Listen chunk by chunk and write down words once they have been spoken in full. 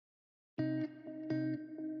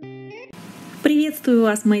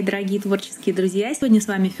Приветствую вас, мои дорогие творческие друзья! Сегодня с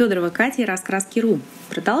вами Федорова Катя и раскраски.ру.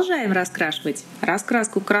 Продолжаем раскрашивать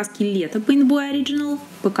раскраску краски лета Paintboy Original.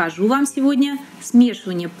 Покажу вам сегодня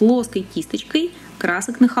смешивание плоской кисточкой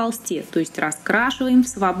красок на холсте, то есть раскрашиваем в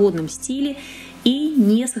свободном стиле и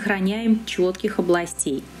не сохраняем четких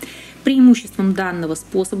областей. Преимуществом данного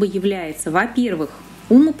способа является, во-первых,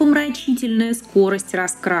 умопомрачительная скорость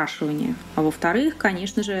раскрашивания, а во-вторых,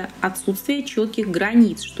 конечно же, отсутствие четких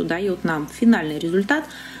границ, что дает нам финальный результат,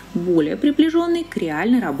 более приближенный к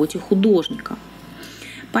реальной работе художника.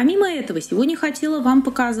 Помимо этого, сегодня хотела вам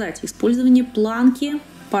показать использование планки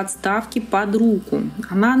подставки под руку.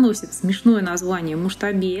 Она носит смешное название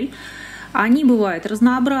муштабель. Они бывают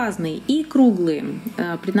разнообразные и круглые,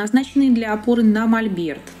 предназначенные для опоры на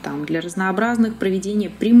мольберт, для разнообразных проведения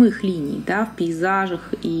прямых линий, в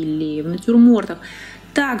пейзажах или в натюрмортах.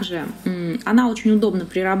 Также она очень удобна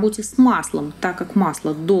при работе с маслом, так как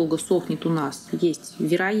масло долго сохнет, у нас есть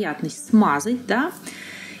вероятность смазать,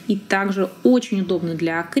 И также очень удобно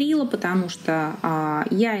для акрила, потому что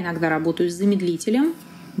я иногда работаю с замедлителем,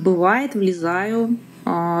 бывает, влезаю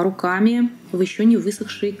руками в еще не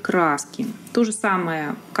высохшие краски. То же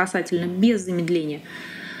самое касательно без замедления.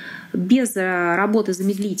 Без работы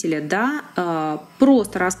замедлителя,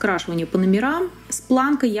 просто раскрашивание по номерам. С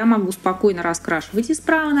планкой я могу спокойно раскрашивать и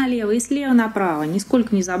справа налево, и слева направо,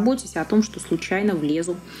 нисколько не заботясь о том, что случайно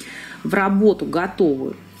влезу в работу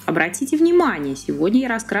готовую. Обратите внимание, сегодня я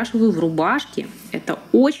раскрашиваю в рубашке. Это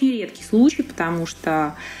очень редкий случай, потому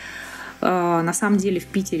что на самом деле в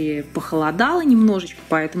Питере похолодало немножечко,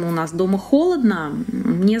 поэтому у нас дома холодно.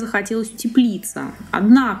 Мне захотелось утеплиться.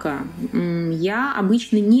 Однако я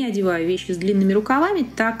обычно не одеваю вещи с длинными рукавами,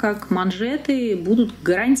 так как манжеты будут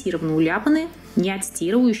гарантированно уляпаны не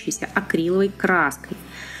отстирывающейся акриловой краской.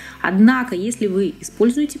 Однако, если вы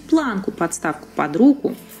используете планку, подставку под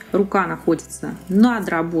руку, рука находится над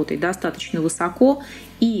работой достаточно высоко,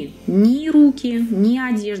 и ни руки, ни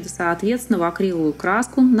одежда, соответственно, в акриловую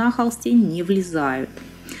краску на холсте не влезают.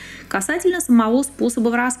 Касательно самого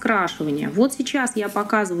способа раскрашивания. Вот сейчас я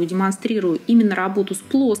показываю, демонстрирую именно работу с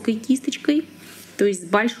плоской кисточкой, то есть с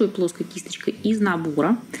большой плоской кисточкой из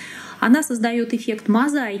набора. Она создает эффект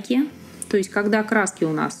мозаики, то есть когда краски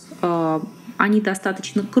у нас они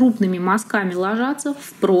достаточно крупными мазками ложатся.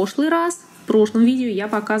 В прошлом видео я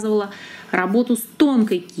показывала работу с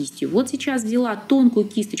тонкой кистью. Вот сейчас взяла тонкую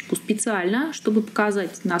кисточку специально, чтобы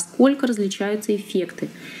показать, насколько различаются эффекты.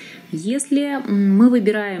 Если мы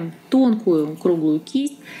выбираем тонкую круглую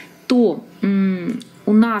кисть, то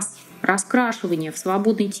у нас раскрашивание в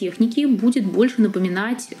свободной технике будет больше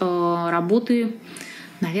напоминать работы,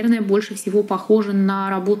 наверное, больше всего похоже на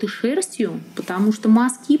работы шерстью, потому что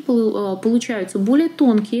мазки получаются более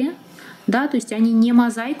тонкие, то есть они не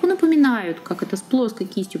мозаику напоминают, как это с плоской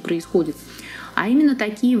кистью происходит, а именно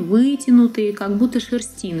такие вытянутые, как будто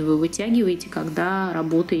шерстины вы вытягиваете, когда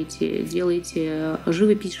работаете, делаете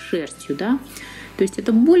живопись шерстью, То есть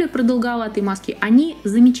это более продолговатые мазки. Они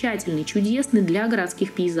замечательны, чудесны для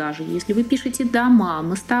городских пейзажей. Если вы пишете дома,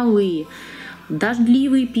 мостовые,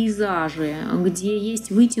 дождливые пейзажи, где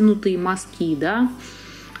есть вытянутые мазки,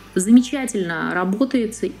 замечательно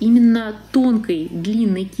работается именно тонкой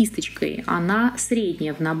длинной кисточкой. Она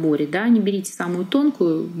средняя в наборе, не берите самую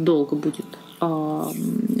тонкую, долго будет,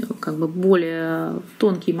 более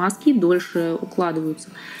тонкие мазки дольше укладываются.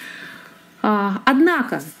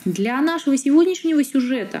 Однако для нашего сегодняшнего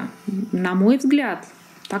сюжета, на мой взгляд,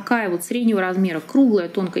 такая вот среднего размера круглая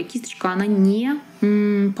тонкая кисточка, она не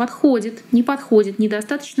подходит,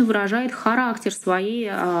 недостаточно выражает характер своей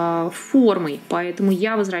формой. Поэтому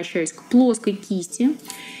я возвращаюсь к плоской кисти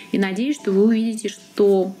и надеюсь, что вы увидите,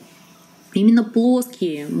 что именно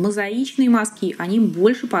плоские мозаичные мазки, они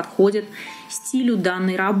больше подходят стилю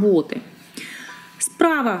данной работы.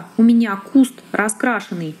 Справа у меня куст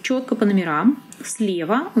раскрашенный четко по номерам,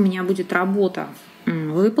 слева у меня будет работа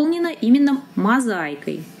выполнена именно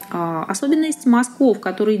мозаикой. Особенность мазков,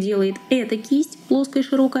 которые делает эта кисть, плоская и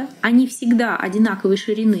широкая, они всегда одинаковой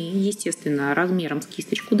ширины, естественно, размером с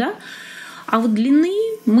кисточку, А вот длины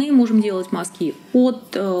мы можем делать мазки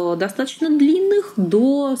от достаточно длинных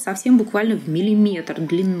до совсем буквально в миллиметр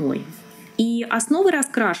длиной. И основой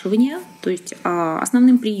раскрашивания, то есть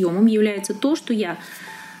основным приемом является то, что я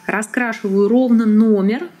раскрашиваю ровно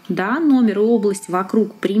номер и область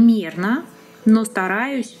вокруг примерно, но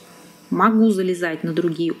стараюсь, могу залезать на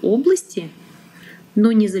другие области,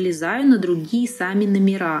 но не залезаю на другие сами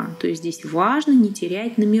номера. То есть здесь важно не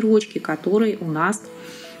терять номерочки, которые у нас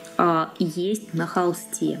есть на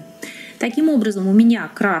холсте. Таким образом, у меня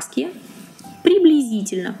краски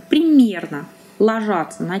приблизительно, примерно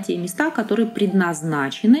ложатся на те места, которые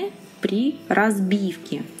предназначены при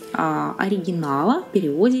разбивке оригинала,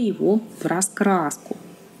 переводе его в раскраску.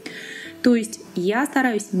 То есть я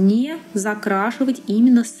стараюсь не закрашивать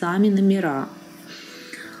именно сами номера.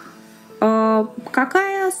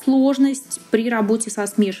 Какая сложность при работе со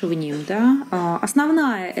смешиванием? Да?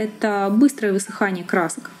 Основная — это быстрое высыхание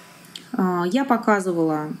красок. Я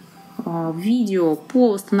показывала в видео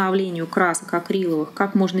по восстановлению красок акриловых,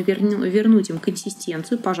 как можно вернуть им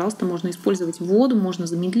консистенцию. Пожалуйста, можно использовать воду, можно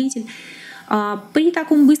замедлитель. При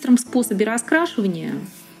таком быстром способе раскрашивания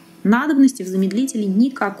надобности в замедлителе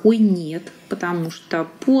никакой нет, потому что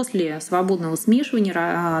после свободного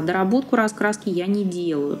смешивания доработку раскраски я не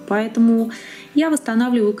делаю. Поэтому я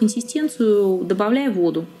восстанавливаю консистенцию, добавляя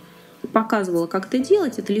воду. Показывала, как это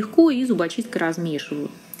делать. Это легко, и зубочисткой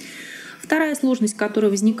размешиваю. Вторая сложность,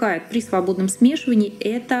 которая возникает при свободном смешивании,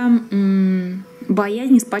 это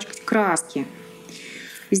боязнь испачкать краски.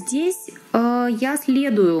 Здесь я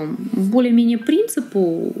следую более-менее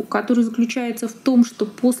принципу, который заключается в том, что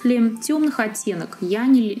после темных оттенков я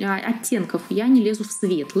не лезу в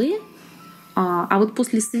светлые, а вот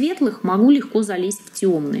после светлых могу легко залезть в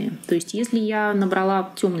темные. То есть если я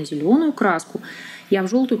набрала темно-зеленую краску, я в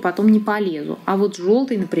желтую потом не полезу, а вот в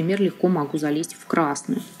желтый, например, легко могу залезть в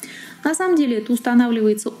красную. На самом деле это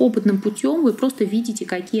устанавливается опытным путем. Вы просто видите,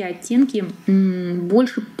 какие оттенки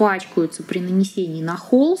больше пачкаются при нанесении на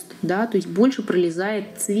холст, да, то есть больше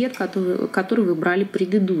пролезает цвет, который вы брали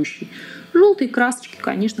предыдущий. Желтые красочки,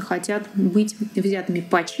 конечно, хотят быть взятыми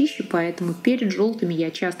почище, поэтому перед желтыми я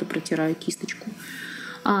часто протираю кисточку.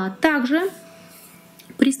 Также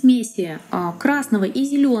при смеси красного и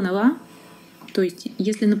зеленого, то есть,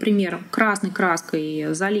 если, например, красной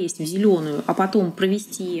краской залезть в зеленую, а потом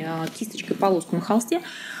провести кисточкой полоску на холсте,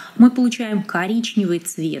 мы получаем коричневый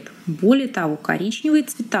цвет. Более того, коричневые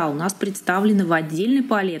цвета у нас представлены в отдельной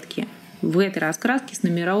палетке в этой раскраске с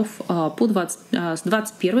номеров с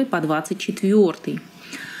 21 по 24.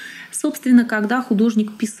 Собственно, когда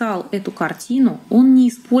художник писал эту картину, он не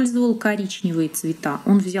использовал коричневые цвета.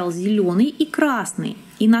 Он взял зеленый и красный.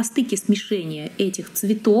 И на стыке смешения этих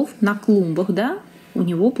цветов на клумбах, да, у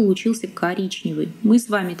него получился коричневый. Мы с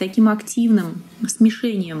вами таким активным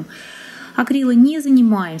смешением акрила не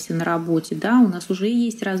занимаемся на работе. Да, у нас уже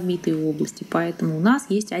есть разбитые области, поэтому у нас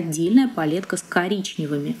есть отдельная палетка с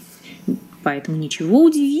коричневыми. Поэтому ничего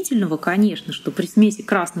удивительного, конечно, что при смеси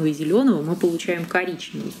красного и зеленого мы получаем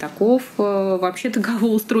коричневый. Таков вообще таково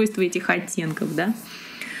устройство этих оттенков. Да?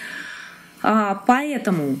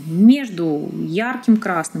 Поэтому между ярким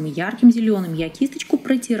красным и ярким зеленым я кисточку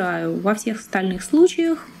протираю. Во всех остальных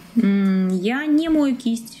случаях я не мою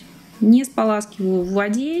кисть, не споласкиваю в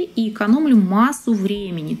воде и экономлю массу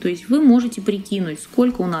времени. То есть вы можете прикинуть,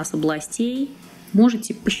 сколько у нас областей,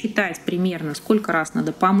 можете посчитать примерно, сколько раз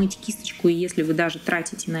надо помыть кисточку, и если вы даже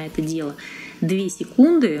тратите на это дело 2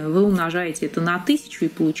 секунды, вы умножаете это на 1000 и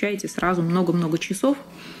получаете сразу много-много часов,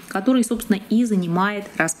 которые, собственно, и занимает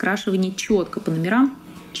раскрашивание четко по номерам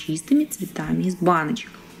чистыми цветами из баночек.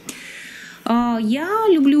 Я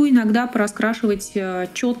люблю иногда пораскрашивать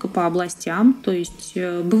четко по областям, то есть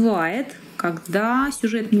бывает, когда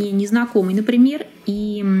сюжет мне незнакомый, например,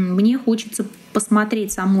 и мне хочется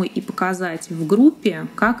посмотреть самой и показать в группе,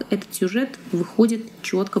 как этот сюжет выходит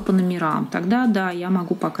четко по номерам. Тогда да, я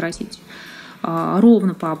могу покрасить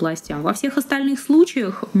ровно по областям. Во всех остальных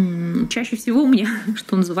случаях чаще всего у меня,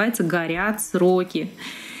 что называется, горят сроки.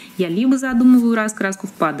 Я либо задумываю раскраску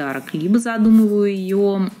в подарок, либо задумываю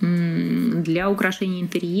ее для украшения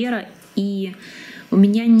интерьера, и у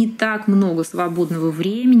меня не так много свободного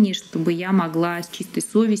времени, чтобы я могла с чистой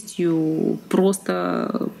совестью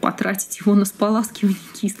просто потратить его на споласкивание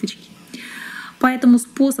кисточки. Поэтому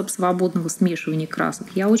способ свободного смешивания красок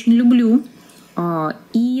я очень люблю.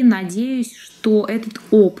 И надеюсь, что этот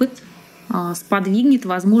опыт сподвигнет,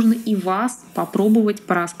 возможно, и вас попробовать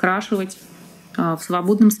пораскрашивать в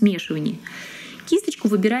свободном смешивании. Кисточку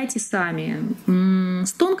выбирайте сами.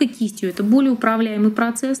 С тонкой кистью это более управляемый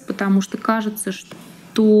процесс, потому что кажется,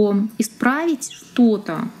 что исправить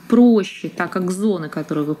что-то проще, так как зоны,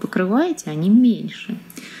 которые вы покрываете, они меньше.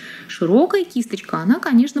 Широкая кисточка, она,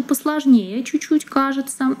 конечно, посложнее чуть-чуть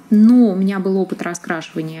кажется, но у меня был опыт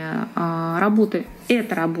раскрашивания работы.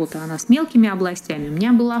 Эта работа, она с мелкими областями. У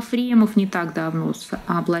меня была Фремов не так давно с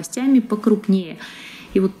областями покрупнее.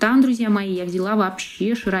 И вот там, друзья мои, я взяла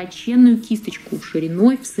вообще широченную кисточку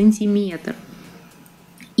шириной в сантиметр.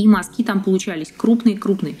 И мазки там получались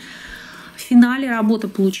крупные-крупные. В финале работа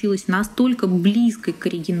получилась настолько близкой к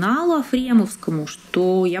оригиналу фремовскому,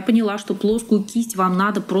 что я поняла, что плоскую кисть вам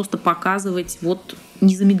надо просто показывать вот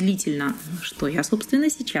незамедлительно, что я, собственно,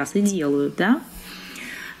 сейчас и делаю, да?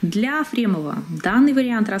 Для Афремова данный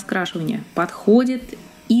вариант раскрашивания подходит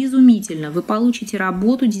изумительно. Вы получите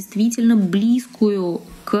работу действительно близкую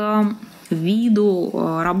к виду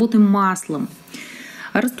работы маслом.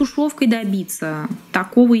 Растушевкой добиться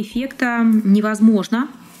такого эффекта невозможно.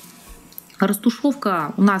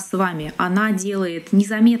 Растушевка у нас с вами, она делает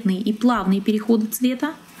незаметные и плавные переходы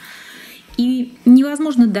цвета. И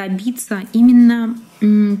невозможно добиться именно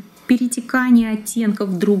перетекания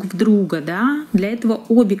оттенков друг в друга. Да? Для этого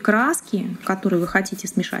обе краски, которые вы хотите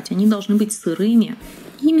смешать, они должны быть сырыми.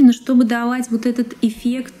 Именно чтобы давать вот этот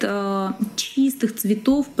эффект чистых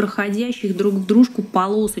цветов, проходящих друг в дружку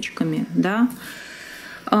полосочками. Да?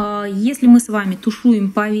 Если мы с вами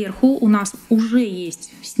тушуем поверху, у нас уже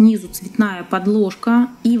есть снизу цветная подложка,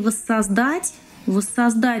 и воссоздать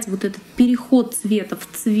вот этот переход цвета в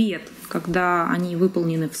цвет, когда они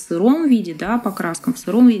выполнены в сыром виде, да, по краскам в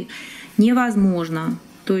сыром виде, невозможно.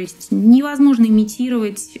 То есть невозможно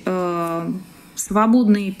имитировать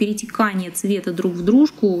свободные перетекания цвета друг в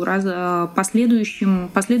дружку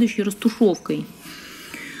последующей растушевкой.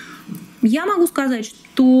 Я могу сказать,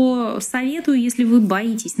 что советую, если вы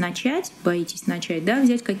боитесь начать, да,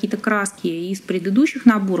 взять какие-то краски из предыдущих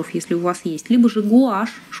наборов, если у вас есть, либо же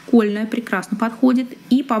гуашь школьная прекрасно подходит,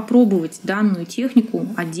 и попробовать данную технику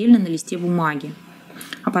отдельно на листе бумаги,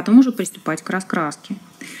 а потом уже приступать к раскраске.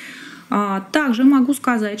 Также могу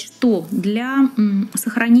сказать, что для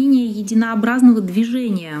сохранения единообразного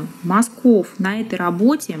движения мазков на этой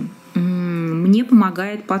работе мне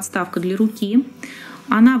помогает подставка для руки.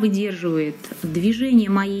 Она выдерживает движение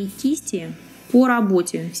моей кисти по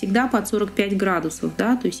работе всегда под 45 градусов.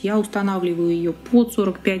 Да? То есть я устанавливаю ее под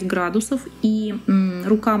 45 градусов, и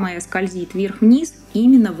рука моя скользит вверх-вниз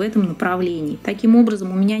именно в этом направлении. Таким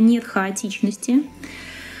образом, у меня нет хаотичности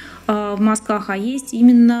в мазках, а есть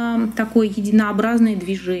именно такое единообразное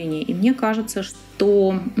движение. И мне кажется,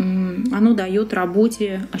 что оно дает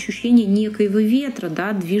работе ощущение некоего ветра,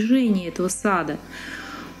 да, движения этого сада.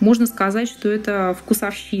 Можно сказать, что это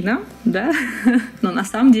вкусовщина, да? Но на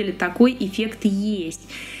самом деле такой эффект есть.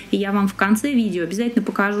 И я вам в конце видео обязательно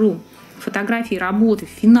покажу фотографии работы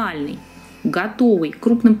финальной, готовой,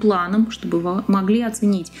 крупным планом, чтобы вы могли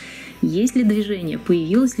оценить, есть ли движение,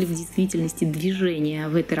 появилось ли в действительности движение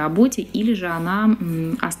в этой работе, или же она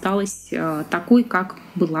осталась такой, как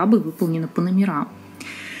была бы выполнена по номерам.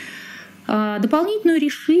 Дополнительную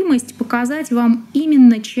решимость показать вам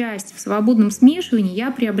именно часть в свободном смешивании я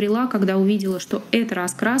приобрела, когда увидела, что эта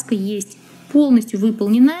раскраска есть полностью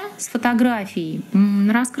выполненная с фотографией.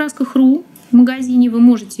 На раскрасках.ру в магазине вы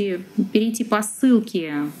можете перейти по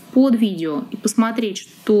ссылке под видео и посмотреть,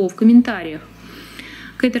 что в комментариях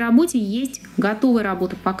к этой работе есть готовая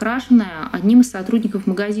работа, покрашенная одним из сотрудников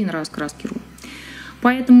магазина раскраски.ру.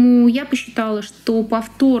 Поэтому я посчитала, что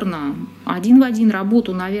повторно один в один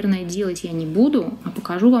работу, наверное, делать я не буду, а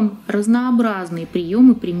покажу вам разнообразные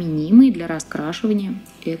приемы, применимые для раскрашивания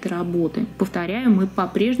этой работы. Повторяю, мы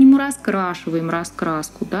по-прежнему раскрашиваем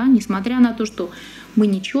раскраску, да, несмотря на то, что мы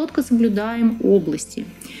нечетко соблюдаем области.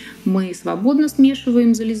 Мы свободно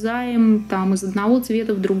смешиваем, залезаем там из одного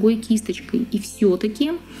цвета в другой кисточкой. И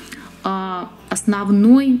все-таки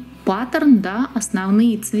основной паттерн, да,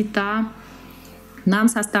 основные цвета нам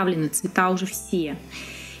составлены, цвета уже все.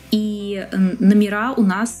 И номера у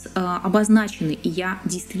нас обозначены. И я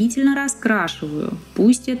действительно раскрашиваю.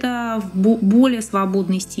 Пусть это более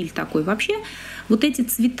свободный стиль такой. Вообще, вот эти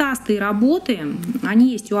цветастые работы,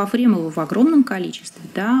 они есть у Афремова в огромном количестве.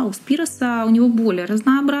 Да? У Спироса, у него более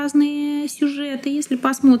разнообразные сюжеты. Если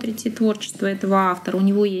посмотрите творчество этого автора, у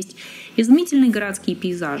него есть изумительные городские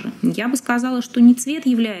пейзажи. Я бы сказала, что не цвет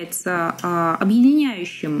является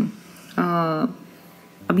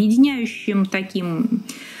объединяющим таким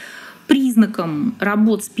признаком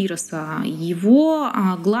работ Спироса. Его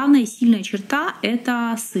главная сильная черта —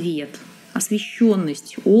 это свет,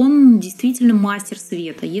 освещенность. Он действительно мастер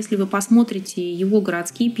света. Если вы посмотрите его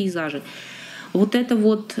городские пейзажи, вот это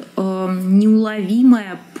вот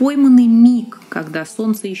неуловимое, пойманный миг, когда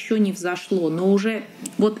солнце еще не взошло, но уже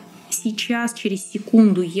вот сейчас через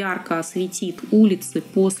секунду ярко осветит улицы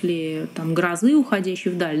после там, грозы,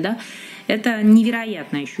 уходящей вдаль, да, это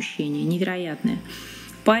невероятное ощущение, невероятное.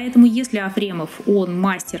 Поэтому если Афремов, он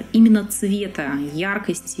мастер именно цвета,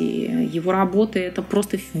 яркости, его работы — это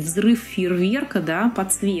просто взрыв фейерверка, да, по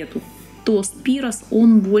цвету, то Спирос,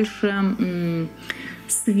 он больше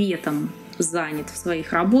светом занят в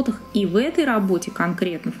своих работах. И в этой работе,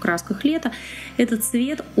 конкретно в красках лета, этот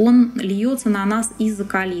цвет, он льется на нас из-за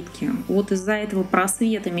калитки. Вот из-за этого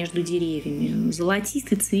просвета между деревьями.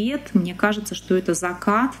 Золотистый цвет, мне кажется, что это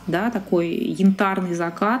закат, да, такой янтарный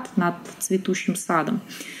закат над цветущим садом.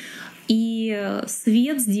 И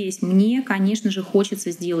свет здесь мне, конечно же,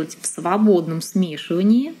 хочется сделать в свободном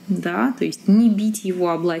смешивании, да, то есть не бить его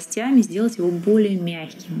областями, сделать его более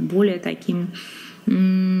мягким, более таким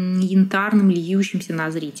янтарным, льющимся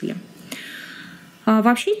на зрителя.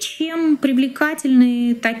 Вообще, чем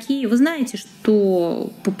привлекательны такие... Вы знаете,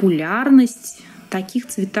 что популярность таких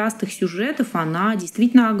цветастых сюжетов, она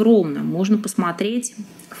действительно огромна. Можно посмотреть,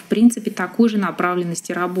 в принципе, такой же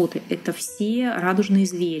направленности работы. Это все радужные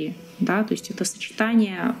звери. Да? То есть это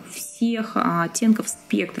сочетание всех оттенков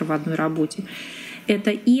спектра в одной работе.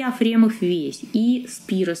 Это и Афремов весь, и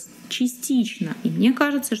Спирос частично. И мне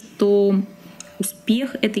кажется, что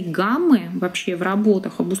успех этой гаммы вообще в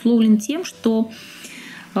работах обусловлен тем, что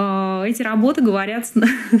эти работы говорят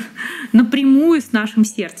напрямую с нашим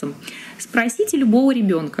сердцем. Спросите любого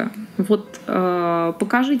ребенка, вот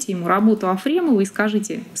покажите ему работу Афремова и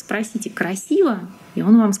скажите, спросите, красиво? И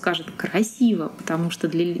он вам скажет красиво, потому что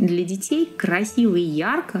для детей красиво и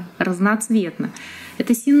ярко, разноцветно.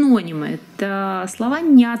 Это синонимы, это слова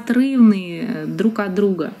неотрывные друг от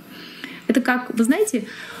друга. Это как, вы знаете,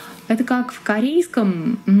 это как в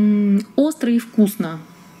корейском остро и вкусно.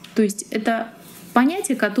 То есть это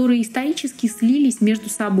понятия, которые исторически слились между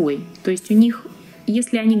собой. То есть у них,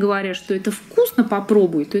 если они говорят, что это вкусно,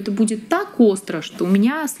 попробуй, то это будет так остро, что у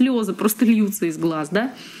меня слезы просто льются из глаз.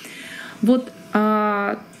 Да? Вот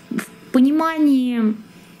в понимании,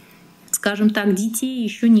 скажем так, детей,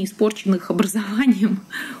 еще не испорченных образованием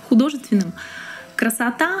художественным,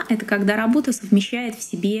 красота — это когда работа совмещает в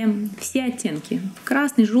себе все оттенки.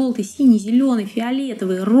 Красный, желтый, синий, зеленый,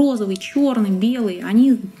 фиолетовый, розовый, черный, белый.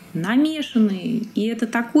 Они намешаны. И это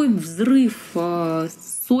такой взрыв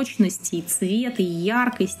сочности, цвета и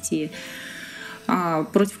яркости,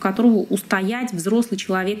 против которого устоять взрослый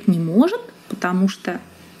человек не может, потому что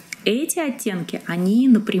эти оттенки, они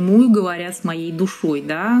напрямую говорят с моей душой,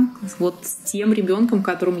 да, вот с тем ребенком,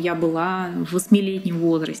 которым я была в 8-летнем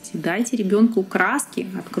возрасте. Дайте ребенку краски,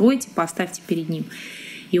 откройте, поставьте перед ним.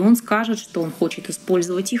 И он скажет, что он хочет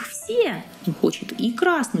использовать их все. Он хочет и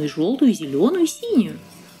красную, и желтую, и зеленую, и синюю.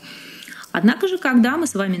 Однако же, когда мы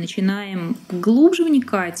с вами начинаем глубже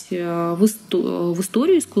вникать в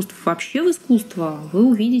историю искусства, вообще в искусство, вы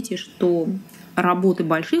увидите, что работы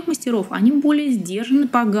больших мастеров, они более сдержаны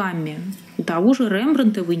по гамме. У того же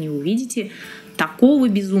Рембрандта вы не увидите такого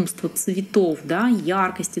безумства цветов, да,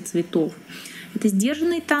 яркости цветов. Это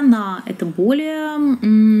сдержанные тона, это более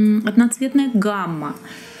одноцветная гамма.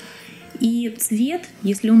 И цвет,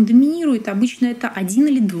 если он доминирует, обычно это один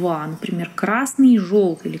или два, например, красный и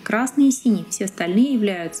желтый или красный и синий. Все остальные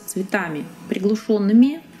являются цветами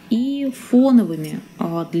приглушенными и фоновыми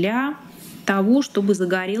для того, чтобы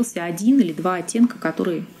загорелся один или два оттенка,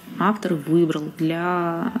 которые автор выбрал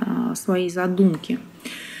для своей задумки.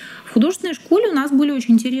 В художественной школе у нас были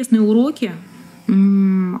очень интересные уроки.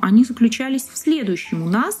 Они заключались в следующем. У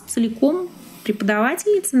нас целиком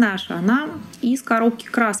преподавательница наша, она из коробки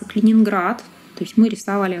красок «Ленинград», то есть мы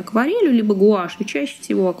рисовали акварелью, либо гуашью, чаще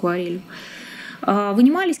всего акварелью.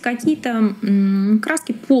 Вынимались какие-то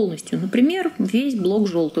краски полностью, например, весь блок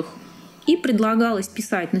желтых. И предлагалось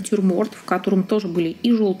писать натюрморт, в котором тоже были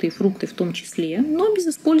и желтые фрукты в том числе, но без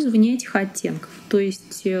использования этих оттенков. То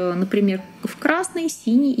есть, например, в красной,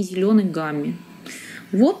 синей и зеленой гамме.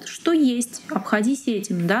 Вот что есть, обходись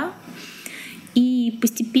этим, да? И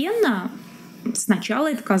постепенно,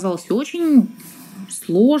 сначала это казалось очень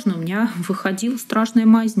сложно, у меня выходила страшная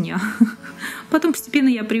мазня. Потом постепенно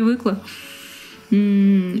я привыкла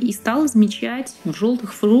и стала замечать в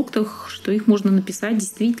желтых фруктах, что их можно написать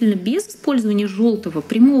действительно без использования желтого,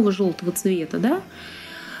 прямого желтого цвета.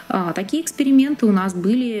 Да? Такие эксперименты у нас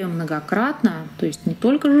были многократно. То есть не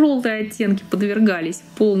только желтые оттенки подвергались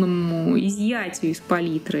полному изъятию из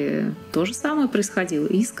палитры. То же самое происходило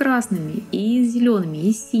и с красными, и с зелеными,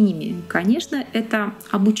 и с синими. Конечно, это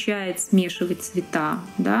обучает смешивать цвета.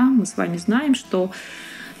 Да? Мы с вами знаем, что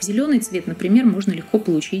зеленый цвет, например, можно легко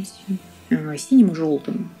получить синим и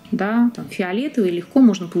желтым, да, там, фиолетовый легко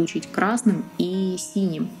можно получить красным и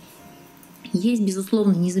синим. Есть,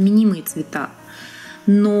 безусловно, незаменимые цвета,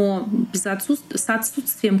 но с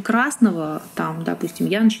отсутствием красного, там, допустим,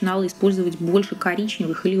 я начинала использовать больше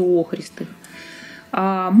коричневых или охристых.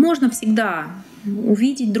 Можно всегда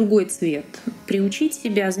увидеть другой цвет, приучить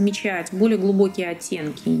себя замечать более глубокие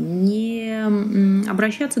оттенки, не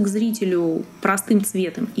обращаться к зрителю простым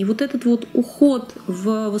цветом. И вот этот вот уход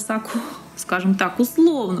в высоко, скажем так,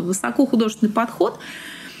 условно, высоко художественный подход,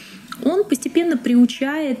 он постепенно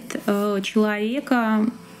приучает человека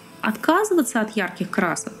отказываться от ярких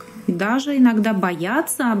красок и даже иногда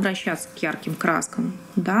бояться обращаться к ярким краскам,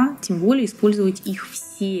 да, тем более использовать их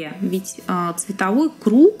все. Ведь цветовой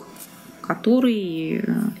круг который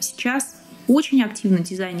сейчас очень активно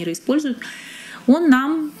дизайнеры используют. Он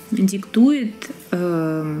нам диктует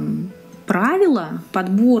правила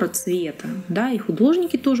подбора цвета, да, и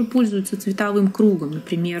художники тоже пользуются цветовым кругом.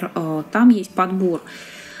 Например, там есть подбор,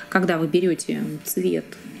 когда вы берете цвет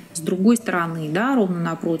с другой стороны, да, ровно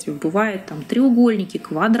напротив, бывают там треугольники,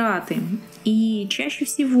 квадраты. И чаще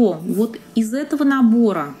всего вот из этого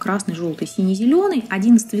набора красный, желтый, синий, зеленый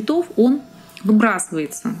один из цветов он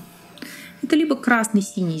выбрасывается. Это либо красный,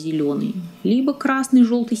 синий, зеленый, либо красный,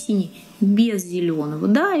 желтый, синий без зеленого.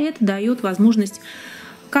 Да, и это дает возможность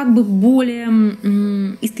как бы более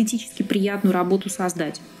эстетически приятную работу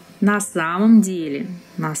создать. На самом деле,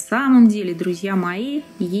 друзья мои,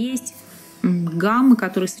 есть гаммы,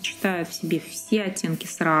 которые сочетают в себе все оттенки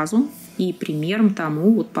сразу. И примером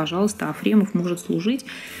тому, вот, пожалуйста, Афремов может служить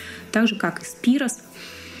так же, как и Спирос.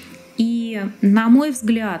 И, на мой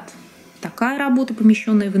взгляд, такая работа,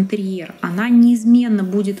 помещенная в интерьер, она неизменно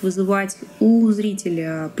будет вызывать у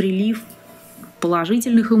зрителя прилив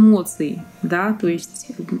положительных эмоций, да, то есть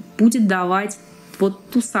будет давать вот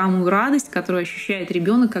ту самую радость, которую ощущает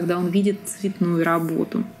ребенок, когда он видит цветную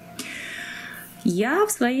работу. Я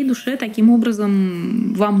в своей душе таким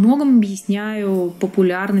образом во многом объясняю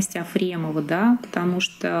популярность Афремова, да, потому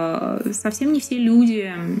что совсем не все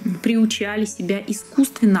люди приучали себя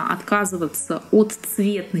искусственно отказываться от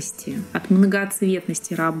цветности, от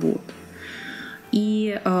многоцветности работ.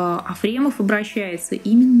 И Афремов обращается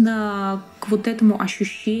именно к вот этому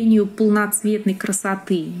ощущению полноцветной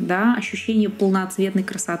красоты, да, ощущению полноцветной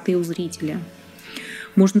красоты у зрителя.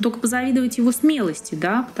 Можно только позавидовать его смелости,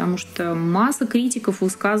 да, потому что масса критиков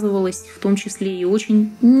высказывалась, в том числе и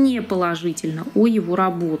очень неположительно, о его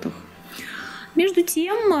работах. Между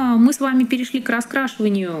тем, мы с вами перешли к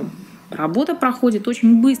раскрашиванию. Работа проходит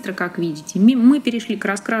очень быстро, как видите. Мы перешли к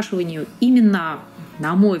раскрашиванию именно,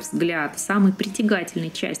 на мой взгляд, самой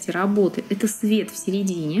притягательной части работы. Это свет в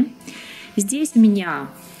середине. Здесь у меня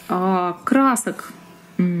краски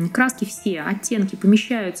все, оттенки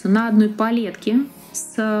помещаются на одной палетке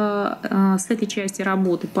с этой части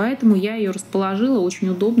работы, поэтому я ее расположила очень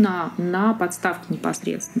удобно на подставке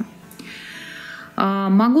непосредственно.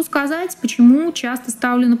 Могу сказать, почему часто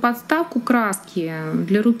ставлю на подставку краски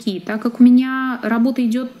для руки, так как у меня работа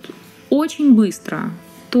идет очень быстро,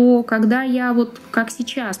 то когда я вот как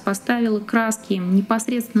сейчас поставила краски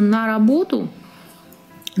непосредственно на работу,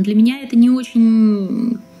 для меня это не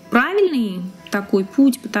очень правильный такой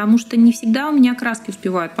путь, потому что не всегда у меня краски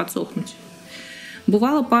успевают подсохнуть.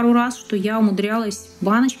 Бывало пару раз, что я умудрялась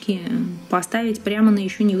баночки поставить прямо на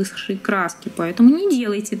еще не высохшие краски, поэтому не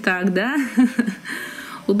делайте так, да?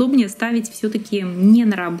 Удобнее ставить все-таки не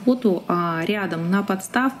на работу, а рядом на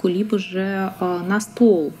подставку, либо же на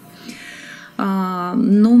стол. Но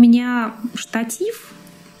у меня штатив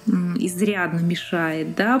изрядно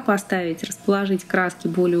мешает, да, поставить, расположить краски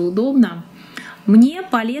более удобно. Мне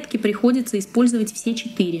палетки приходится использовать все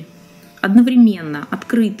 4 одновременно,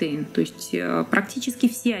 открытые, то есть практически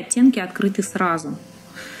все оттенки открыты сразу.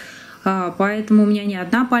 Поэтому у меня не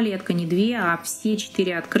одна палетка, не 2, а все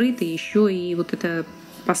 4 открыты. Еще и вот эта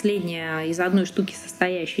последняя из одной штуки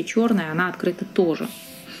состоящая черная, она открыта тоже.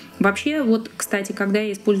 Вообще, вот, кстати, когда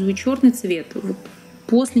я использую черный цвет, вот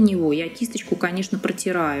после него я кисточку, конечно,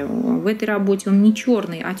 протираю. В этой работе он не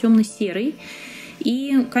черный, а темно-серый.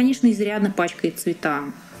 И, конечно, изрядно пачкает цвета.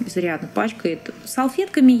 Изрядно пачкает.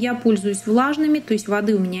 Салфетками я пользуюсь влажными, то есть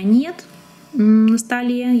воды у меня нет на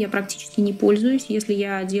столе, я практически не пользуюсь. Если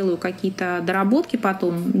я делаю какие-то доработки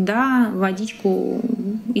потом, да, водичку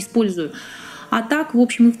использую. А так, в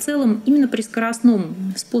общем и в целом, именно при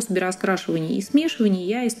скоростном способе раскрашивания и смешивания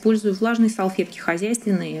я использую влажные салфетки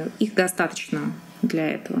хозяйственные. Их достаточно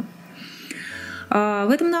для этого. В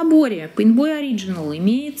этом наборе Paintboy Original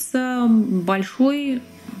имеется большой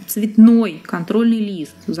цветной контрольный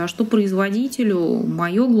лист, за что производителю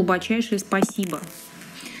мое глубочайшее спасибо.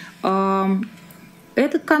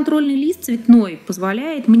 Этот контрольный лист цветной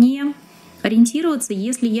позволяет мне ориентироваться,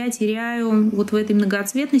 если я теряю вот в этой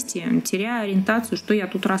многоцветности, теряю ориентацию, что я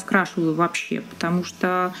тут раскрашиваю вообще, потому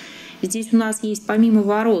что здесь у нас есть помимо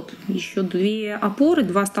ворот еще 2 опоры,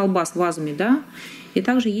 2 столба с вазами, да, и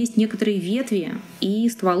также есть некоторые ветви и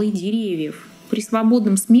стволы деревьев. При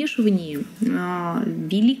свободном смешивании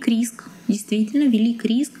велик риск, действительно велик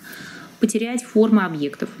риск потерять формы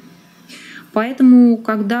объектов. Поэтому,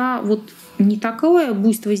 когда вот не такое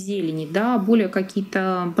буйство зелени, да, а более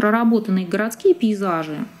какие-то проработанные городские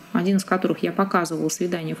пейзажи, один из которых я показывала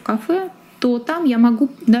 «Свидание в кафе», то там я могу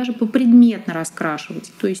даже попредметно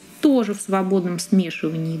раскрашивать. То есть тоже в свободном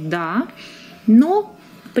смешивании, да, но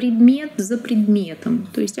предмет за предметом.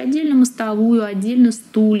 То есть отдельно мостовую, отдельно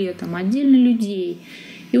стулья, там, отдельно людей.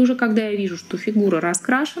 И уже когда я вижу, что фигура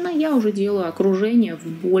раскрашена, я уже делаю окружение в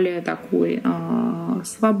более такой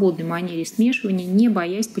свободной манере смешивания, не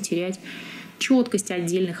боясь потерять четкость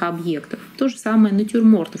отдельных объектов. То же самое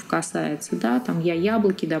натюрмортов касается. Да? Там я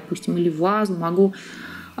яблоки, допустим, или вазу могу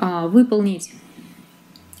выполнить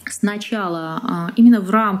сначала именно в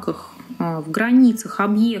рамках, в границах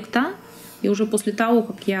объекта, и уже после того,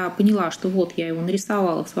 как я поняла, что вот я его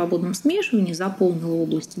нарисовала в свободном смешивании, заполнила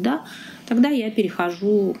области, да, тогда я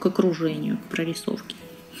перехожу к окружению, к прорисовке.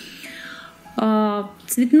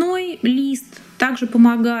 Цветной лист также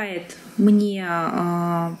помогает мне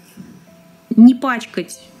не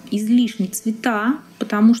пачкать излишне цвета,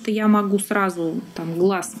 потому что я могу сразу там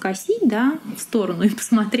глаз скосить, да, в сторону и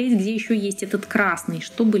посмотреть, где еще есть этот красный,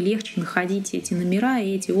 чтобы легче находить эти номера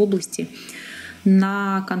и эти области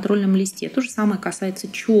на контрольном листе. То же самое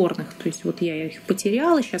касается черных. То есть вот я их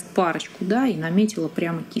потеряла, сейчас парочку, да, и наметила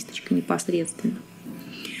прямо кисточкой непосредственно.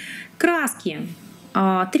 Краски.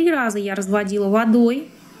 3 раза я разводила водой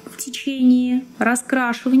в течение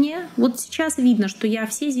раскрашивания. Вот сейчас видно, что я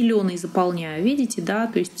все зеленые заполняю. Видите, да?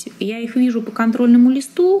 То есть я их вижу по контрольному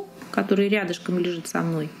листу, который рядышком лежит со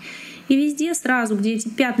мной. И везде сразу, где эти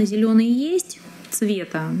пятна зеленые есть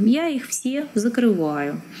цвета, я их все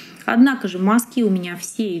закрываю. Однако же мазки у меня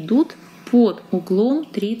все идут под углом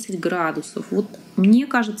 30 градусов. Вот мне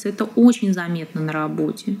кажется, это очень заметно на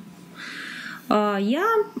работе. Я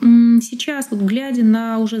сейчас, вот глядя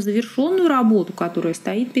на уже завершенную работу, которая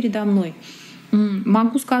стоит передо мной,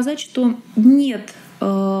 могу сказать, что нет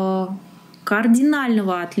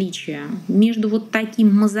кардинального отличия между вот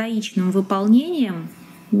таким мозаичным выполнением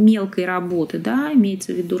мелкой работы, да,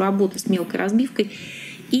 имеется в виду работа с мелкой разбивкой,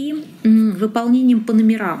 и выполнением по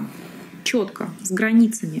номерам, четко, с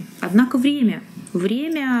границами. Однако время —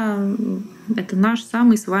 это наш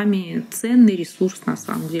самый с вами ценный ресурс на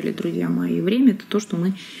самом деле, друзья мои. Время — это то, что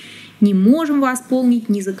мы не можем восполнить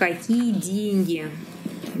ни за какие деньги.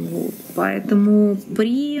 Вот. Поэтому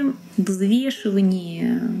при взвешивании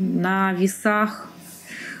на весах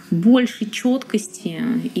больше четкости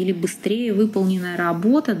или быстрее выполненная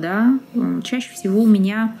работа, да, чаще всего у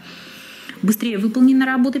меня быстрее выполненная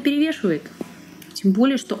работа перевешивает. Тем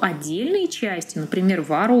более, что отдельные части, например,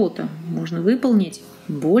 ворота, можно выполнить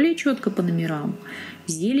более четко по номерам.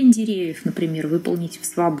 Зелень деревьев, например, выполнить в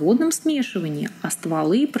свободном смешивании, а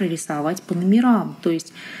стволы прорисовать по номерам. То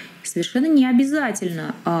есть совершенно не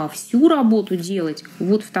обязательно всю работу делать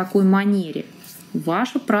вот в такой манере.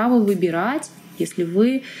 Ваше право выбирать, если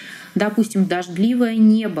вы, допустим, дождливое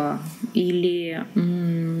небо или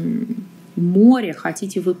море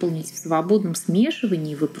хотите выполнить в свободном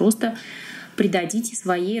смешивании, вы просто придадите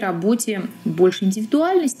своей работе больше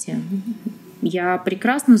индивидуальности. Я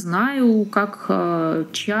прекрасно знаю, как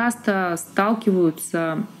часто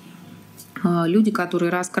сталкиваются люди,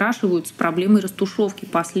 которые раскрашивают с проблемой растушевки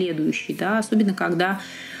последующей, да, особенно когда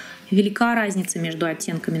велика разница между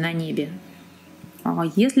оттенками на небе.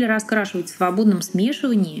 Если раскрашивать в свободном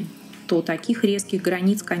смешивании, то таких резких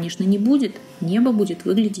границ, конечно, не будет. Небо будет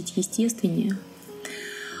выглядеть естественнее.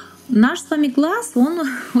 Наш с вами глаз, он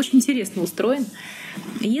очень интересно устроен.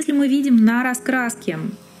 Если мы видим на раскраске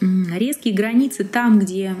резкие границы там,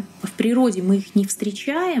 где в природе мы их не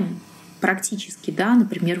встречаем практически, да,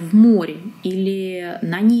 например, в море или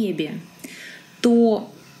на небе,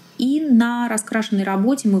 то и на раскрашенной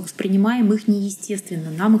работе мы воспринимаем их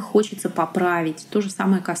неестественно, нам их хочется поправить. То же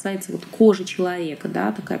самое касается вот кожи человека,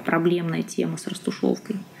 да, такая проблемная тема с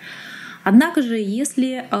растушевкой. Однако же,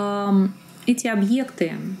 если эти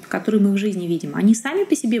объекты, которые мы в жизни видим, они сами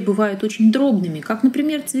по себе бывают очень дробными, как,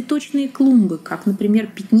 например, цветочные клумбы, как,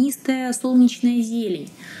 например, пятнистая солнечная зелень.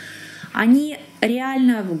 Они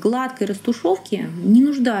реально в гладкой растушевке не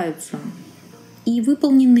нуждаются. И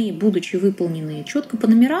выполнены, будучи выполнены четко по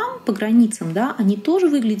номерам, по границам, да, они тоже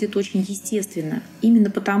выглядят очень естественно. Именно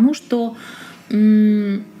потому, что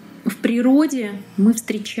в природе мы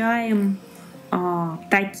встречаем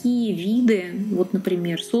такие виды, вот,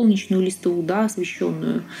 например, солнечную листву, да,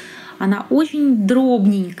 освещенную, она очень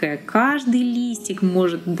дробненькая. Каждый листик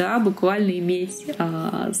может, да, буквально иметь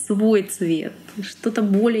свой цвет. Что-то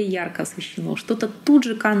более ярко освещено, что-то тут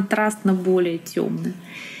же контрастно более темное.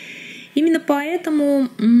 Именно поэтому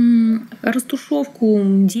растушевку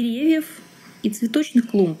деревьев и цветочных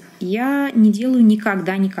клумб я не делаю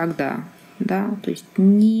никогда. Да? То есть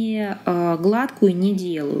не гладкую не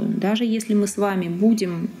делаю. Даже если мы с вами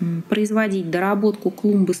будем производить доработку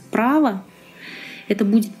клумбы справа, это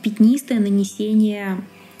будет пятнистое нанесение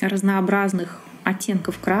разнообразных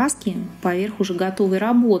оттенков краски поверх уже готовой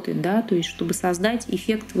работы, да, то есть чтобы создать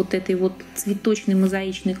эффект вот этой вот цветочной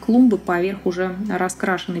мозаичной клумбы поверх уже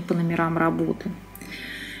раскрашенной по номерам работы.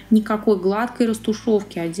 Никакой гладкой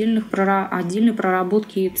растушевки, отдельной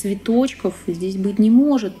проработки цветочков здесь быть не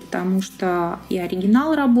может, потому что и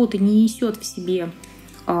оригинал работы не несет в себе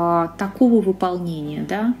такого выполнения.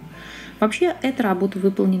 Да? Вообще эта работа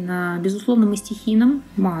выполнена, безусловно, мастихином,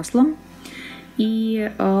 маслом.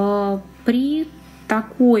 И при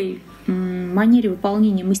такой манере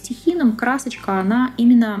выполнения мастихином красочка, она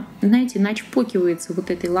именно, знаете, начпокивается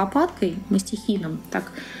вот этой лопаткой мастихином,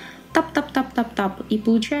 так тап-тап-тап-тап-тап, и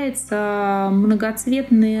получается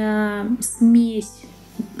многоцветная смесь,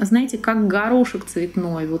 знаете, как горошек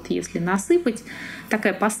цветной. Вот если насыпать,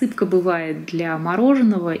 такая посыпка бывает для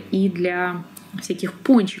мороженого и для всяких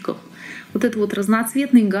пончиков. Вот это вот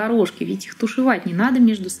разноцветные горошки, ведь их тушевать не надо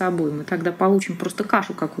между собой, мы тогда получим просто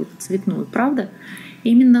кашу какую-то цветную, правда?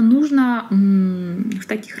 Именно нужно в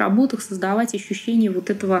таких работах создавать ощущение вот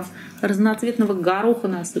этого разноцветного гороха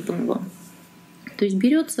насыпанного. То есть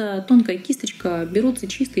берется тонкая кисточка, берутся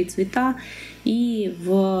чистые цвета и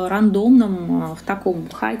в рандомном, в таком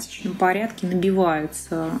хаотичном порядке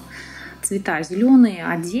набиваются цвета. Зеленые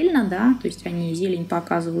отдельно, да, то есть они зелень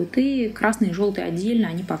показывают, и красные и желтые отдельно,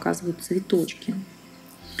 они показывают цветочки.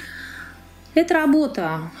 Эта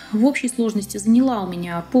работа в общей сложности заняла у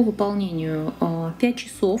меня по выполнению 5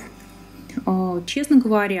 часов. Честно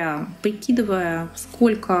говоря, прикидывая,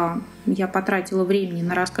 сколько я потратила времени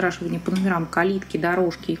на раскрашивание по номерам калитки,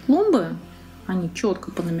 дорожки и клумбы, они четко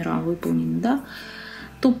по номерам выполнены, да,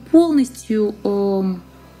 то полностью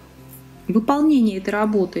выполнение этой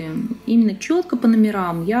работы именно четко по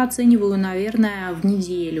номерам я оцениваю, наверное, в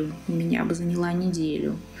неделю. Меня бы заняла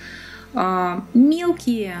неделю.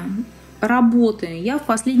 Мелкие работы я в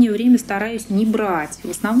последнее время стараюсь не брать.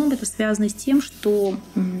 В основном это связано с тем, что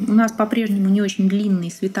у нас по-прежнему не очень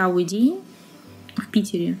длинный световой день в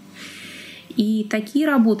Питере. И такие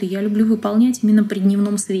работы я люблю выполнять именно при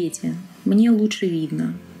дневном свете. Мне лучше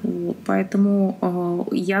видно. Вот, поэтому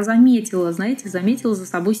я заметила за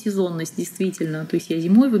собой сезонность, действительно. То есть я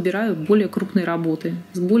зимой выбираю более крупные работы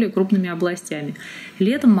с более крупными областями.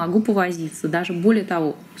 Летом могу повозиться, даже более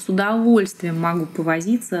того, с удовольствием могу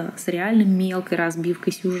повозиться с реально мелкой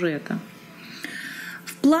разбивкой сюжета.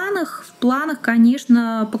 В планах,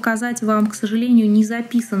 конечно, показать вам, к сожалению, не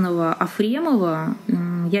записанного Афремова.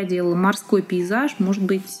 Я делала морской пейзаж, может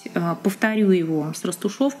быть, повторю его с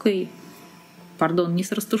растушевкой. Пардон, не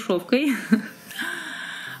с растушевкой,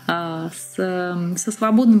 со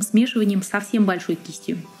свободным смешиванием совсем большой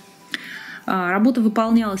кистью. Работа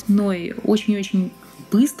выполнялась мной очень-очень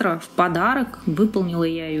быстро, в подарок. Выполнила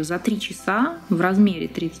я ее за 3 часа в размере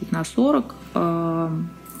 30×40. То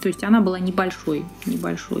есть она была небольшой.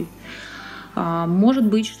 Может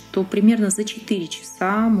быть, что примерно за 4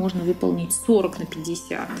 часа можно выполнить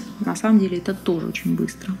 40×50. На самом деле это тоже очень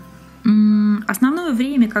быстро. Основное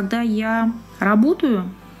время, когда я работаю,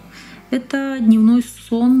 это дневной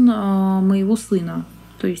сон моего сына.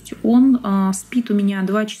 То есть он спит у меня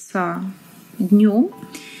 2 часа днем.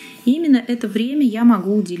 И именно это время я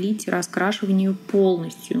могу уделить раскрашиванию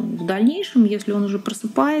полностью. В дальнейшем, если он уже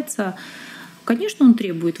просыпается, конечно, он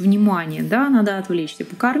требует внимания. Да? Надо отвлечься,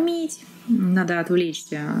 покормить, надо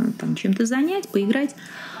отвлечься, чем-то занять, поиграть.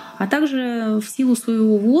 А также в силу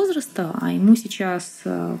своего возраста, а ему сейчас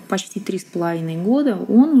почти 3,5 года,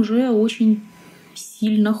 он уже очень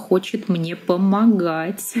сильно хочет мне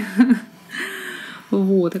помогать.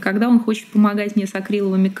 Вот. А когда он хочет помогать мне с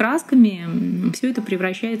акриловыми красками, все это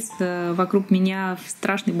превращается вокруг меня в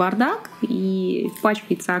страшный бардак и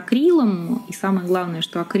пачкается акрилом. И самое главное,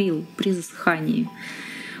 что акрил при засыхании,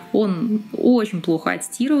 он очень плохо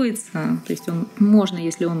отстирывается. То есть можно,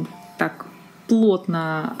 если он так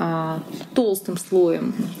плотно, толстым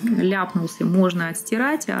слоем ляпнулся, можно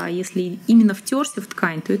отстирать, а если именно втерся в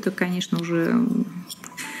ткань, то это, конечно, уже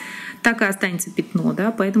так и останется пятно.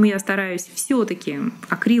 Да? Поэтому я стараюсь все-таки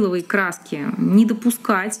акриловые краски не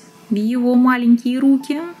допускать в его маленькие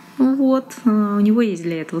руки. Вот. У него есть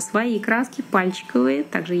для этого свои краски, пальчиковые,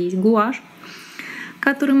 также есть гуашь,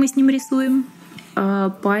 который мы с ним рисуем.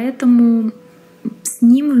 Поэтому с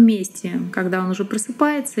ним вместе, когда он уже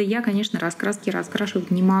просыпается, я, конечно, раскраски раскрашивать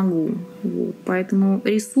не могу. Вот. Поэтому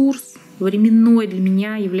ресурс временной для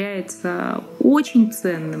меня является очень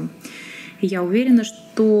ценным. И я уверена,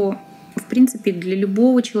 что, в принципе, для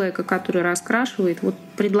любого человека, который раскрашивает, вот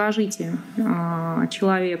предложите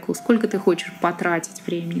человеку, сколько ты хочешь потратить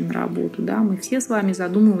времени на работу. Да? Мы все с вами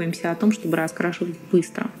задумываемся о том, чтобы раскрашивать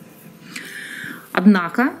быстро.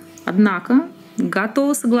 Однако,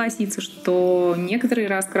 готова согласиться, что некоторые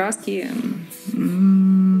раскраски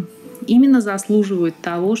именно заслуживают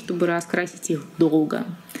того, чтобы раскрасить их долго.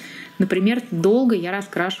 Например, долго я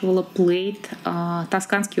раскрашивала плейт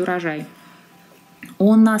 «Тосканский урожай».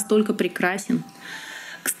 Он настолько прекрасен.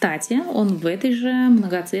 Кстати, он в этой же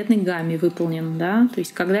многоцветной гамме выполнен. Да? То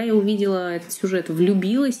есть, когда я увидела этот сюжет,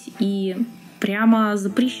 влюбилась и прямо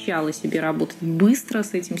запрещала себе работать быстро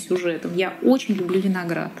с этим сюжетом. Я очень люблю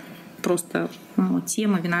виноград. Просто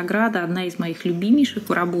тема винограда — одна из моих любимейших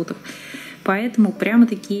в работах. Поэтому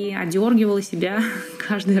прямо-таки одергивала себя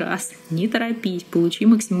каждый раз. Не торопись, получи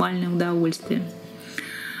максимальное удовольствие.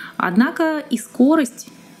 Однако и скорость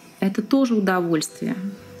 — это тоже удовольствие.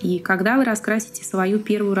 И когда вы раскрасите свою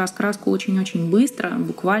первую раскраску очень-очень быстро,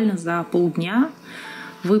 буквально за полдня,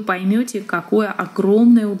 вы поймете, какое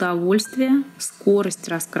огромное удовольствие скорость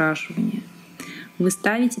раскрашивания. Вы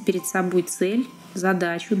ставите перед собой цель,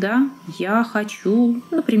 задачу, да, я хочу,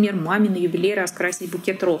 например, маме на юбилей раскрасить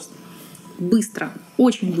букет роз. Быстро,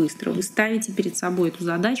 очень быстро. Вы ставите перед собой эту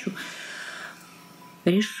задачу,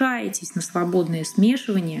 решаетесь на свободное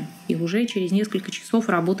смешивание, и уже через несколько часов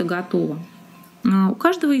работа готова. У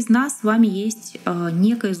каждого из нас с вами есть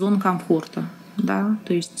некая зона комфорта. Да?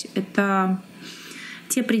 То есть это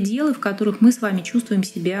те пределы, в которых мы с вами чувствуем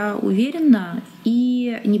себя уверенно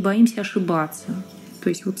и не боимся ошибаться. То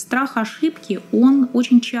есть вот страх ошибки, он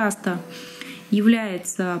очень часто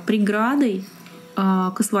является преградой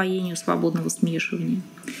к освоению свободного смешивания.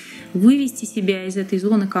 Вывести себя из этой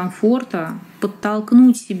зоны комфорта,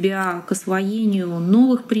 подтолкнуть себя к освоению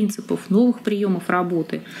новых принципов, новых приемов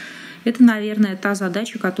работы — это, наверное, та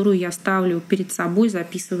задача, которую я ставлю перед собой,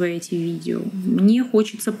 записывая эти видео. Мне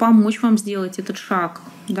хочется помочь вам сделать этот шаг,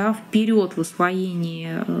 да, вперед в освоении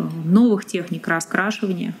новых техник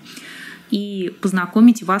раскрашивания и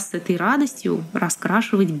познакомить вас с этой радостью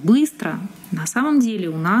раскрашивать быстро. На самом деле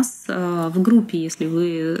у нас в группе, если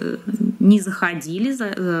вы не заходили,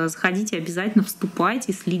 заходите обязательно,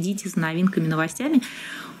 вступайте, следите за новинками, новостями.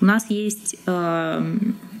 У нас есть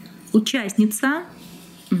участница,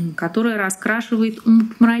 которая раскрашивает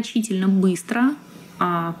умопомрачительно быстро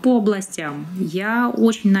по областям. Я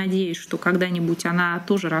очень надеюсь, что когда-нибудь она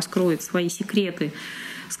тоже раскроет свои секреты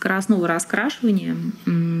скоростного раскрашивания,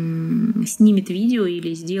 снимет видео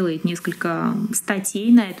или сделает несколько статей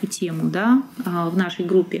на эту тему, да, в нашей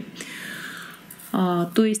группе.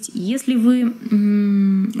 То есть, если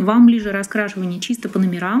вам ближе раскрашивание чисто по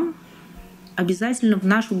номерам, обязательно в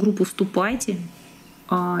нашу группу вступайте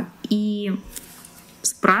и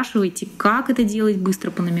спрашивайте, как это делать быстро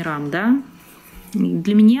по номерам. Да?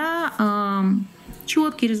 Для меня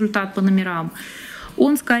четкий результат по номерам,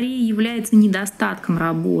 он скорее является недостатком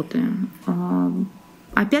работы.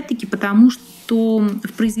 Опять-таки потому, что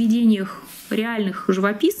в произведениях реальных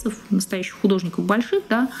живописцев, настоящих художников больших,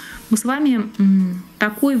 да, мы с вами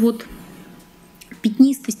такой вот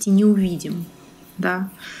пятнистости не увидим. Да.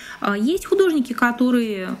 Есть художники,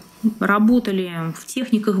 которые работали в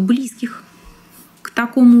техниках близких к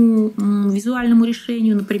такому визуальному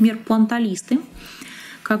решению, например, пуанталисты,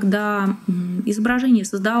 когда изображение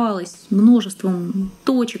создавалось множеством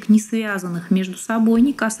точек, не связанных между собой,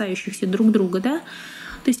 не касающихся друг друга. Да?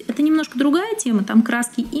 То есть это немножко другая тема, там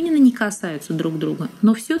краски именно не касаются друг друга,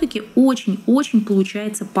 но все-таки очень-очень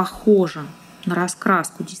получается похоже на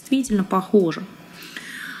раскраску, действительно похоже.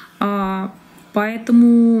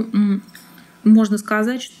 Поэтому можно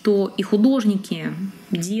сказать, что и художники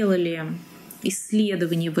делали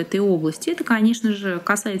исследования в этой области. Это, конечно же,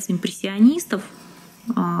 касается импрессионистов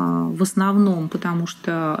в основном, потому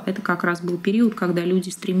что это как раз был период, когда люди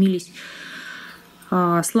стремились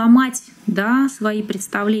сломать, да, свои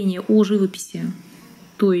представления о живописи,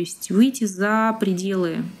 то есть выйти за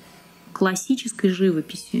пределы классической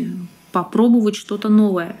живописи, попробовать что-то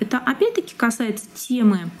новое. Это опять-таки касается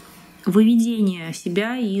темы выведения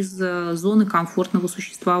себя из зоны комфортного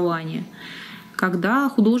существования, когда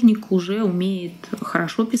художник уже умеет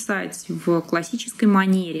хорошо писать в классической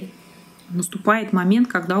манере. Наступает момент,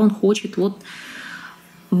 когда он хочет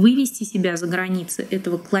вывести себя за границы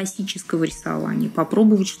этого классического рисования,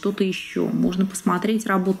 попробовать что-то еще. Можно посмотреть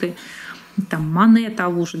работы Мане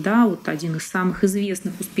того же, да, вот один из самых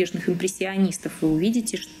известных, успешных импрессионистов. Вы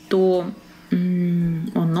увидите, что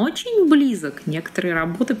он очень близок. Некоторые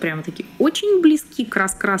работы прямо-таки очень близки к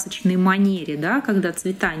раскрасочной манере, да, когда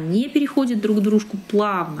цвета не переходят друг к дружку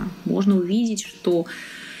плавно. Можно увидеть, что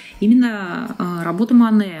именно работы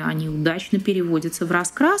Мане, они удачно переводятся в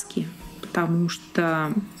раскраски, потому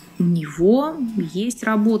что у него есть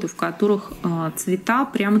работы, в которых цвета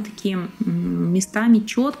прямо-таки местами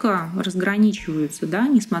четко разграничиваются, да,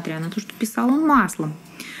 несмотря на то, что писал он маслом.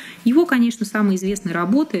 Его, конечно, самые известные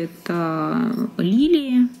работы — это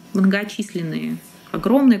лилии, многочисленные,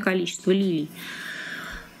 огромное количество лилий.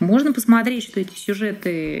 Можно посмотреть, что эти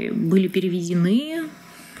сюжеты были переведены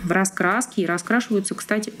в раскраски и раскрашиваются,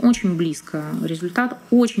 кстати, очень близко. Результат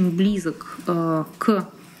очень близок к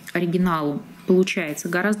оригиналу. Получается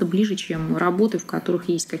гораздо ближе, чем работы, в которых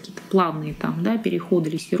есть какие-то плавные там, да, переходы,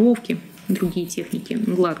 лессировки, другие техники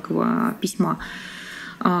гладкого письма.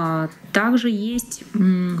 Также есть,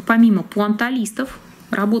 помимо пуанталистов,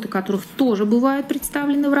 работы которых тоже бывают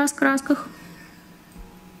представлены в раскрасках.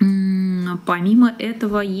 Помимо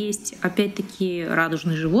этого есть, опять-таки,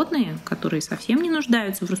 радужные животные, которые совсем не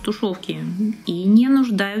нуждаются в растушевке и не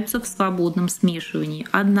нуждаются в свободном смешивании.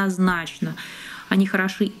 Однозначно. Они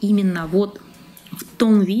хороши именно вот в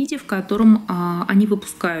том виде, в котором они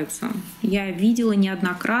выпускаются. Я видела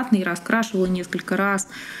неоднократно и раскрашивала несколько раз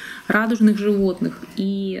радужных животных.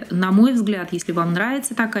 И, на мой взгляд, если вам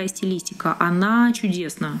нравится такая стилистика, она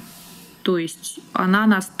чудесна. То есть она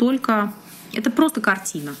настолько... Это просто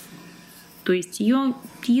картина. То есть ее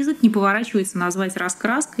язык не поворачивается назвать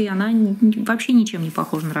раскраской, она вообще ничем не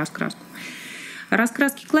похожа на раскраску.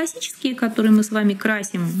 Раскраски классические, которые мы с вами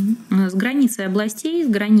красим с границей областей, с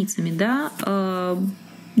границами, да,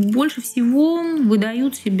 больше всего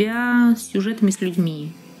выдают себя с сюжетами с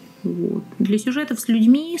людьми. Вот. Для сюжетов с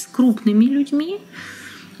людьми, с крупными людьми,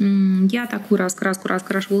 я такую раскраску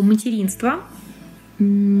раскрашивала «Материнство».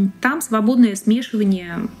 Там свободное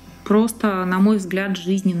смешивание просто, на мой взгляд,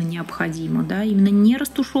 жизненно необходимо. Да? Именно не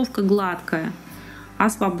растушевка гладкая, а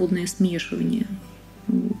свободное смешивание.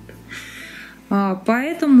 Вот.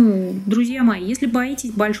 Поэтому, друзья мои, если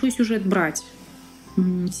боитесь большой сюжет брать,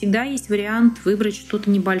 всегда есть вариант выбрать что-то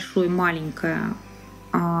небольшое, маленькое.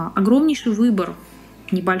 Огромнейший выбор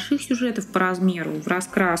небольших сюжетов по размеру в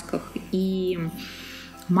раскрасках и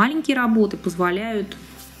маленькие работы позволяют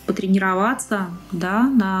потренироваться, да,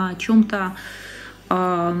 на чем-то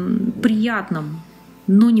приятном,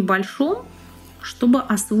 но небольшом, чтобы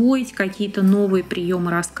освоить какие-то новые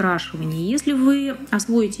приемы раскрашивания. Если вы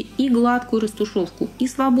освоите и гладкую растушевку, и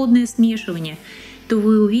свободное смешивание, то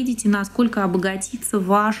вы увидите, насколько обогатится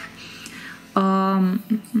ваша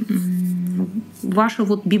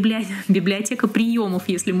вот библиотека приемов,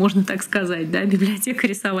 если можно так сказать, да, библиотека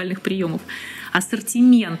рисовальных приемов,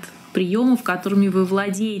 ассортимент приемов, которыми вы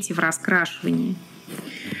владеете в раскрашивании.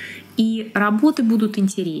 И работы будут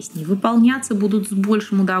интереснее, выполняться будут с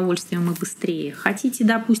большим удовольствием и быстрее. Хотите,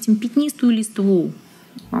 допустим, пятнистую листву,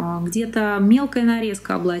 где-то мелкая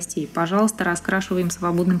нарезка областей, пожалуйста, раскрашиваем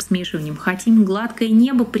свободным смешиванием. Хотим гладкое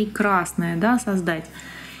небо прекрасное, да, создать,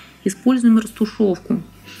 используем растушевку.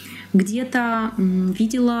 Где-то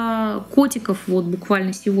видела котиков, вот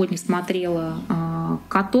буквально сегодня смотрела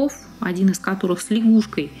котов, один из которых с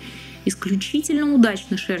лягушкой. Исключительно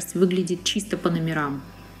удачно шерсть выглядит чисто по номерам.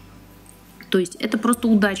 То есть это просто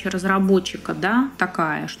удача разработчика, да,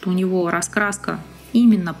 такая, что у него раскраска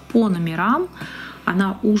именно по номерам,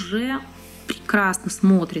 она уже прекрасно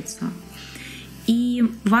смотрится. И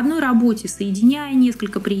в одной работе, соединяя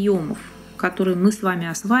несколько приемов, которые мы с вами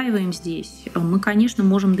осваиваем здесь, мы, конечно,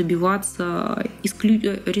 можем добиваться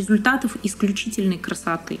результатов исключительной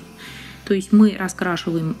красоты. То есть мы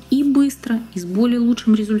раскрашиваем и быстро, и с более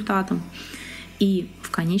лучшим результатом, и в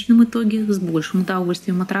конечном итоге с большим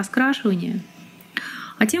удовольствием от раскрашивания.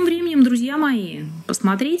 А тем временем, друзья мои,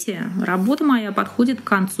 посмотрите, работа моя подходит к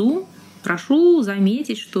концу. Прошу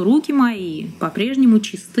заметить, что руки мои по-прежнему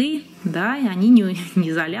чисты, да, и они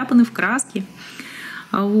не заляпаны в краске.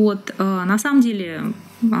 Вот. На самом деле,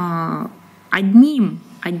 одной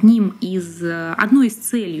из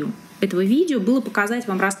целей этого видео было показать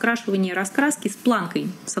вам раскрашивание раскраски с планкой,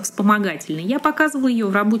 со вспомогательной. Я показывала ее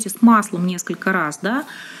в работе с маслом несколько раз, да.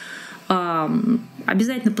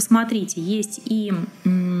 Обязательно посмотрите. Есть и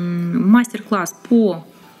мастер-класс по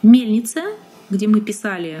мельнице, где мы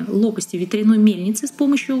писали лопасти ветряной мельницы с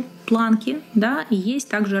помощью планки, да. И есть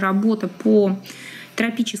также работа по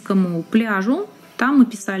тропическому пляжу. Там мы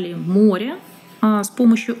писали море с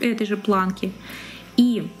помощью этой же планки.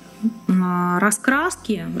 И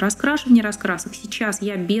раскрашивание раскрасок сейчас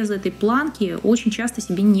я без этой планки очень часто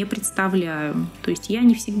себе не представляю. То есть я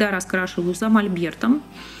не всегда раскрашиваю за мольбертом.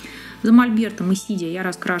 За мольбертом и сидя я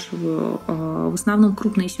раскрашиваю в основном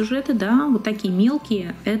крупные сюжеты, да, вот такие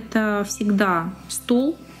мелкие. Это всегда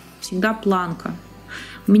стол, всегда планка.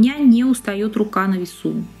 У меня не устает рука на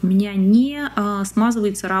весу, у меня не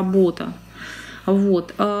смазывается работа.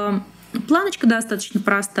 Вот. Планочка достаточно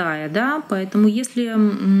простая, да, поэтому если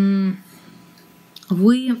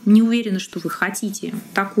вы не уверены, что вы хотите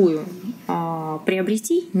такую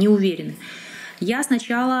приобрести, не уверены, Я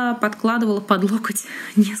сначала подкладывала под локоть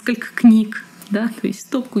несколько книг, да, то есть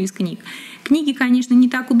стопку из книг. Книги, конечно, не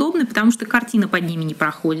так удобны, потому что картина под ними не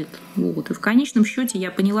проходит. Вот. И в конечном счете я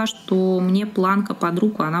поняла, что мне планка под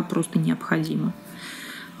руку, она просто необходима.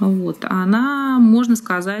 Вот. Она, можно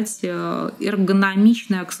сказать,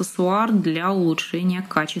 эргономичный аксессуар для улучшения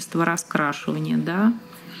качества раскрашивания. Да?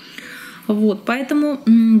 Вот. Поэтому,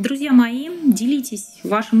 друзья мои, делитесь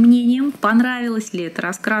вашим мнением, понравилась ли эта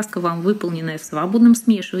раскраска вам, выполненная в свободном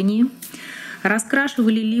смешивании.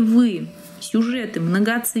 Раскрашивали ли вы сюжеты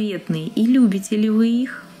многоцветные и любите ли вы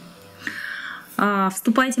их?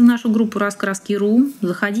 Вступайте в нашу группу «Раскраски.ру»,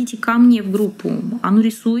 заходите ко мне в группу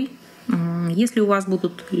 «Рисуй». Если у вас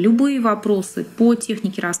будут любые вопросы по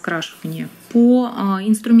технике раскрашивания, по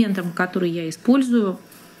инструментам, которые я использую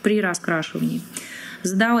при раскрашивании,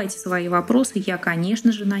 задавайте свои вопросы, я,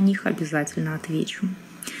 конечно же, на них обязательно отвечу.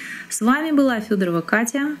 С вами была Федорова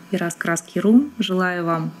Катя и Раскраски.ру. Желаю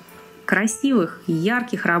вам красивых,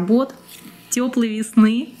 ярких работ, теплой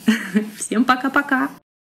весны. Всем пока-пока!